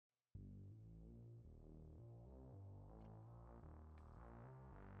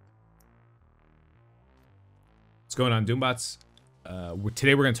What's going on, Doombots?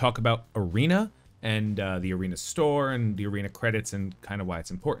 Today we're going to talk about Arena and the Arena store and the Arena credits and kind of why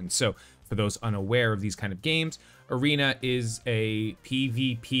it's important. So for those unaware of these kind of games, Arena is a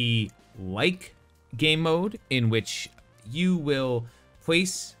PvP-like game mode in which you will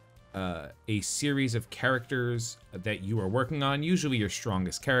place a series of characters that you are working on, usually your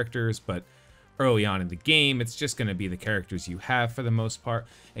strongest characters, but early on in the game, it's just going to be the characters you have for the most part,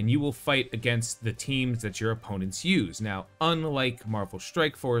 and you will fight against the teams that your opponents use. Now, unlike Marvel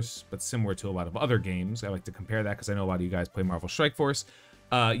Strike Force, but similar to a lot of other games, I like to compare that because I know a lot of you guys play Marvel Strike Force,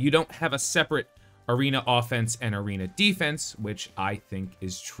 you don't have a separate Arena offense and Arena defense, which I think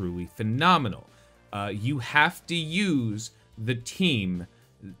is truly phenomenal. You have to use the team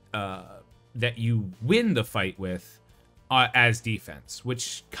that you win the fight with as defense,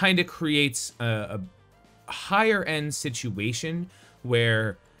 which kind of creates a higher end situation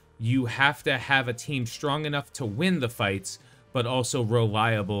where you have to have a team strong enough to win the fights, but also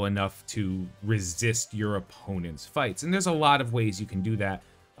reliable enough to resist your opponent's fights. And there's a lot of ways you can do that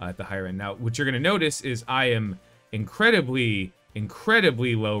at the higher end. Now, what you're going to notice is I am incredibly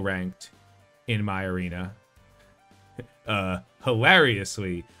low ranked in my Arena.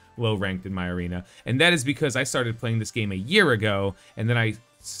 Hilariously low ranked in my Arena, and that is because I started playing this game a year ago, and then I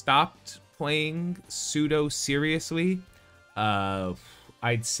stopped playing pseudo seriously, I'd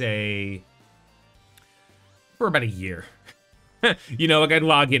say for about a year. You know, like I'd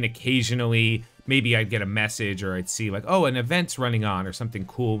log in occasionally, maybe I'd get a message or I'd see like, oh, an event's running on or something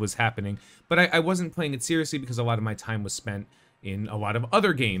cool was happening, but I wasn't playing it seriously because a lot of my time was spent in a lot of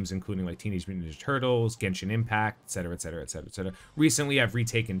other games, including like Teenage Mutant Ninja Turtles, Genshin Impact, etc., etc., etc., etc. Recently, I've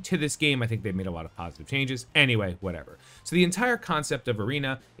retaken to this game. I think they've made a lot of positive changes. Anyway, whatever. So the entire concept of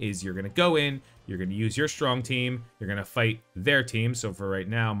Arena is you're going to go in, you're going to use your strong team, you're going to fight their team. So for right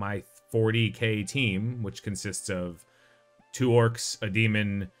now, my 40k team, which consists of 2 orcs, a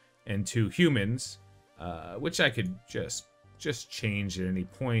demon, and 2 humans, which I could just change at any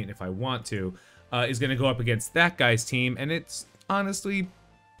point if I want to, is going to go up against that guy's team, and it's honestly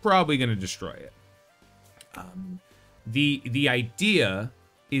probably going to destroy it. The idea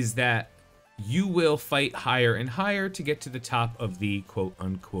is that you will fight higher and higher to get to the top of the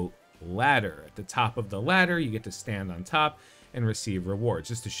quote-unquote ladder. At the top of the ladder, you get to stand on top and receive rewards.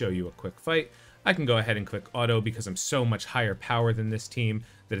 Just to show you a quick fight, I can go ahead and click auto because I'm so much higher power than this team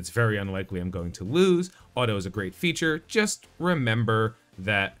that it's very unlikely I'm going to lose. Auto is a great feature. Just remember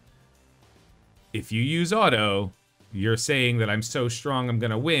that if you use auto, you're saying that I'm so strong I'm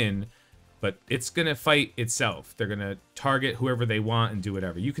gonna win, but it's gonna fight itself. They're gonna target whoever they want and do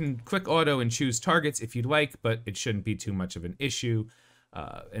whatever. You can click auto and choose targets if you'd like, but it shouldn't be too much of an issue,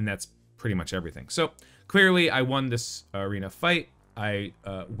 and that's pretty much everything. So clearly I won this Arena fight. I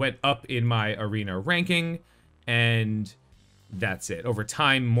went up in my Arena ranking, and that's it. Over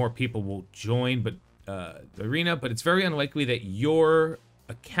time, more people will join the Arena, but it's very unlikely that your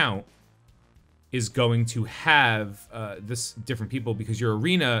account is going to have this different people because your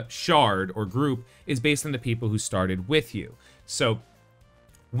Arena shard or group is based on the people who started with you. So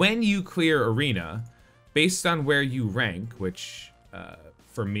when you clear Arena, based on where you rank, which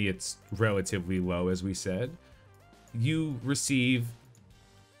for me it's relatively low, as we said, you receive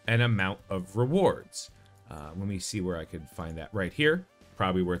an amount of rewards. Let me see where I could find that. Right here,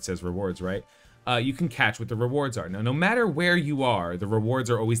 probably where it says rewards, right? You can catch what the rewards are. Now, no matter where you are, the rewards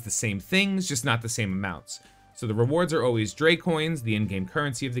are always the same things, just not the same amounts. So the rewards are always Dracoins, the in-game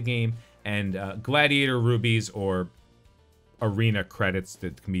currency of the game, and Gladiator Rubies or Arena credits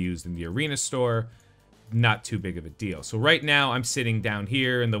that can be used in the Arena store. Not too big of a deal. So right now, I'm sitting down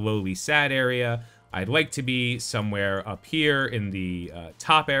here in the lowly sad area. I'd like to be somewhere up here in the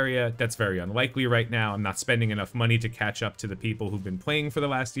top area. That's very unlikely right now. I'm not spending enough money to catch up to the people who've been playing for the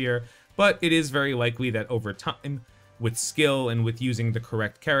last year. But it is very likely that over time, with skill and with using the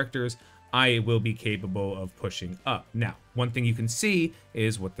correct characters, I will be capable of pushing up. Now, one thing you can see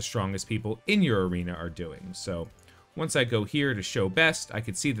is what the strongest people in your Arena are doing. So once I go here to show best, I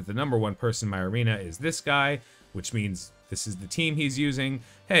can see that the #1 person in my Arena is this guy, which means this is the team he's using.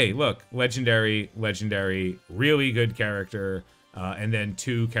 Hey, look, legendary, really good character, and then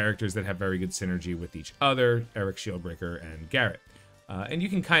 2 characters that have very good synergy with each other, Eric Shieldbreaker and Garrett. And you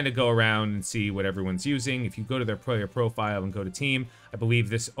can kind of go around and see what everyone's using. If you go to their player profile and go to team, I believe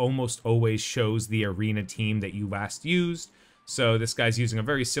this almost always shows the Arena team that you last used. So this guy's using a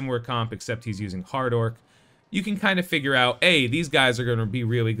very similar comp, except he's using Hard Orc. You can kind of figure out, hey, these guys are going to be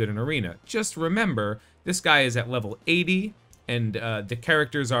really good in Arena. Just remember, this guy is at level 80, and the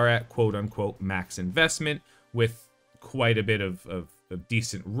characters are at quote-unquote max investment, with quite a bit of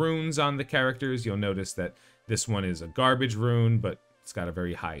decent runes on the characters. You'll notice that This one is a garbage rune, but it's got a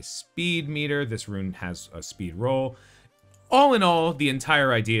very high speed meter. This rune has a speed roll. All in all, the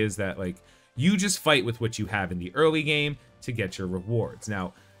entire idea is that, like, you just fight with what you have in the early game to get your rewards.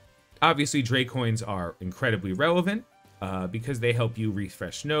 Now, obviously, Dracoins are incredibly relevant because they help you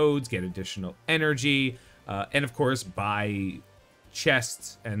refresh nodes, get additional energy, and of course, buy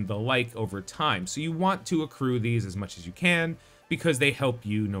chests and the like over time. So you want to accrue these as much as you can because they help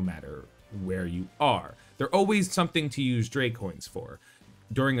you no matter where you are. They're always something to use Dracoins for.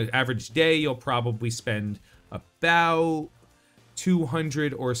 During an average day, you'll probably spend about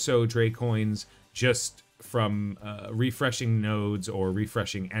 200 or so Dracoins just from refreshing nodes or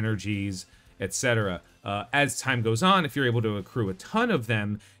refreshing energies, etc. As time goes on, if you're able to accrue a ton of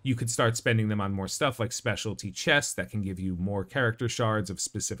them, you could start spending them on more stuff like specialty chests that can give you more character shards of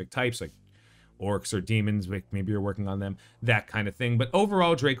specific types, like orcs or demons, maybe you're working on them, that kind of thing. But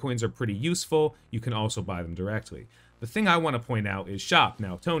overall, Dracoins are pretty useful. You can also buy them directly. The thing I want to point out is shop.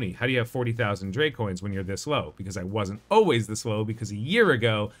 Now, Tony, how do you have 40,000 Dracoins when you're this low? Because I wasn't always this low, because a year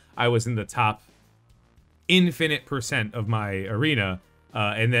ago, I was in the top infinite % of my arena,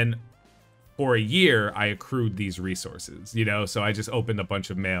 and then for a year, I accrued these resources, you know? So I just opened a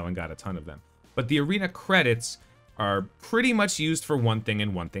bunch of mail and got a ton of them. But the arena credits are pretty much used for one thing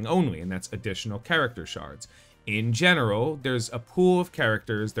and one thing only, and that's additional character shards. In general, there's a pool of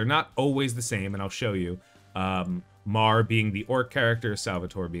characters. They're not always the same, and I'll show you. Mar being the orc character,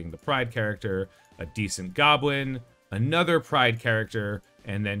 Salvatore being the pride character, a decent goblin, another pride character,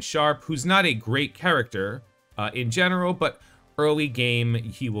 and then Sharp, who's not a great character in general, but early game,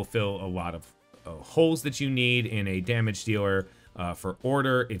 he will fill a lot of holes that you need in a damage dealer for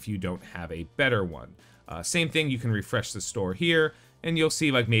order if you don't have a better one. Same thing, you can refresh the store here, and you'll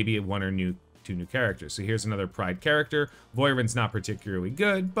see like maybe one or two new characters. So here's another pride character. Voiron's not particularly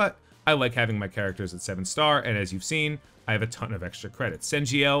good, but I like having my characters at 7-star, and as you've seen, I have a ton of extra credits.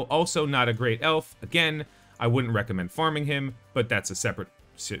 Sengiel, also not a great elf. Again, I wouldn't recommend farming him, but that's a separate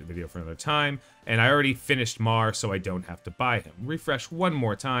video for another time. And I already finished Mar, so I don't have to buy him. Refresh one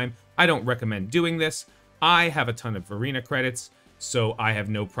more time. I don't recommend doing this. I have a ton of arena credits, so I have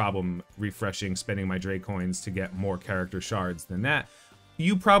no problem refreshing, spending my Dracoins to get more character shards than that.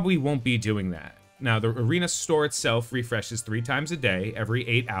 You probably won't be doing that. Now, the arena store itself refreshes 3 times a day, every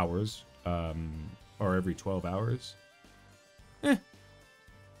 8 hours, or every 12 hours.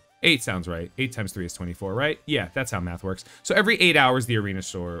 8 sounds right. 8 times 3 is 24, right? Yeah, that's how math works. So every 8 hours, the arena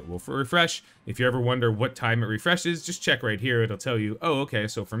store will refresh. If you ever wonder what time it refreshes, just check right here. It'll tell you, oh, okay,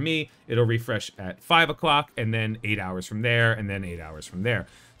 so for me, it'll refresh at 5 o'clock, and then 8 hours from there, and then 8 hours from there.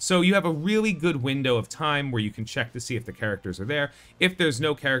 So you have a really good window of time where you can check to see if the characters are there. If there's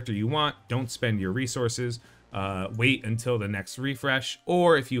no character you want, don't spend your resources. Wait until the next refresh,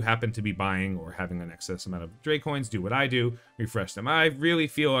 or if you happen to be buying or having an excess amount of Dracoins, do what I do, refresh them. I really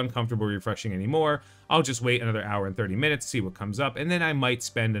feel uncomfortable refreshing anymore. I'll just wait another hour and 30 minutes, see what comes up, and then I might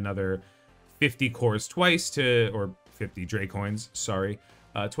spend another 50 cores twice to, or 50 Dracoins, sorry,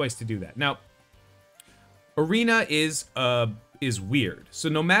 twice to do that. Now, Arena is weird. So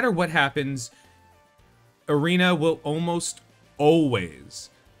no matter what happens, Arena will almost always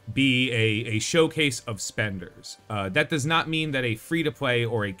be a showcase of spenders. That does not mean that a free-to-play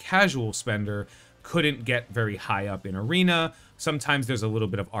or a casual spender couldn't get very high up in Arena. Sometimes there's a little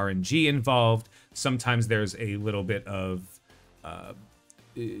bit of RNG involved. Sometimes there's a little bit of,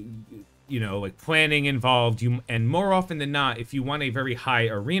 you know, like planning involved. And more often than not, if you want a very high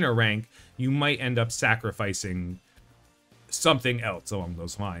Arena rank, you might end up sacrificing something else along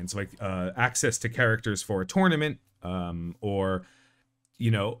those lines, like access to characters for a tournament, or you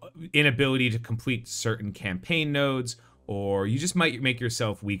know, inability to complete certain campaign nodes, or you just might make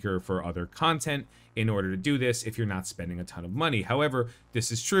yourself weaker for other content in order to do this if you're not spending a ton of money. However,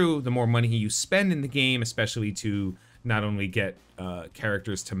 this is true, the more money you spend in the game, especially to not only get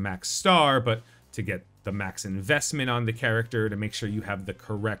characters to max star, but to get the max investment on the character, to make sure you have the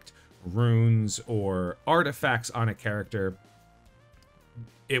correct runes or artifacts on a character,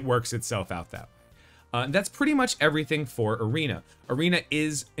 it works itself out that way. That's pretty much everything for Arena. Arena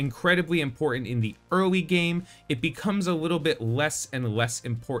is incredibly important in the early game. It becomes a little bit less and less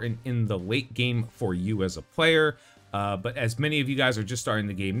important in the late game for you as a player. But as many of you guys are just starting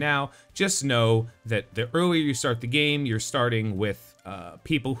the game now, just know that the earlier you start the game, you're starting with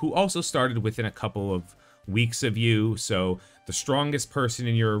people who also started within a couple of weeks of you. So the strongest person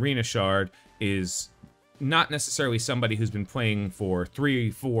in your Arena shard is not necessarily somebody who's been playing for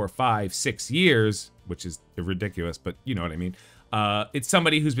 3, 4, 5, 6 years, which is ridiculous, but you know what I mean. It's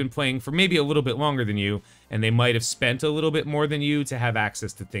somebody who's been playing for maybe a little bit longer than you, and they might have spent a little bit more than you to have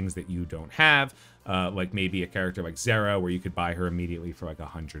access to things that you don't have. like maybe a character like Zera, where you could buy her immediately for like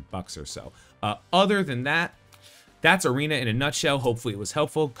 $100 or so. Other than that, that's Arena in a nutshell. Hopefully it was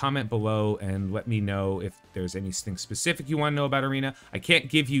helpful. Comment below and let me know if there's anything specific you want to know about Arena. I can't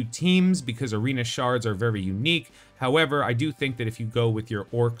give you teams because Arena shards are very unique. However, I do think that if you go with your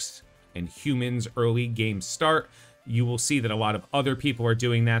orcs and humans early game start, you will see that a lot of other people are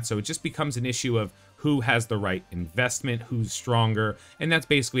doing that. So it just becomes an issue of who has the right investment, who's stronger, and that's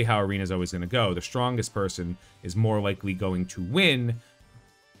basically how Arena is always going to go. The strongest person is more likely going to win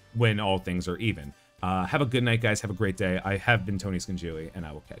when all things are even. Have a good night, guys. Have a great day. I have been Tony Scungili, and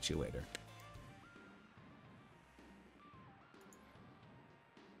I will catch you later.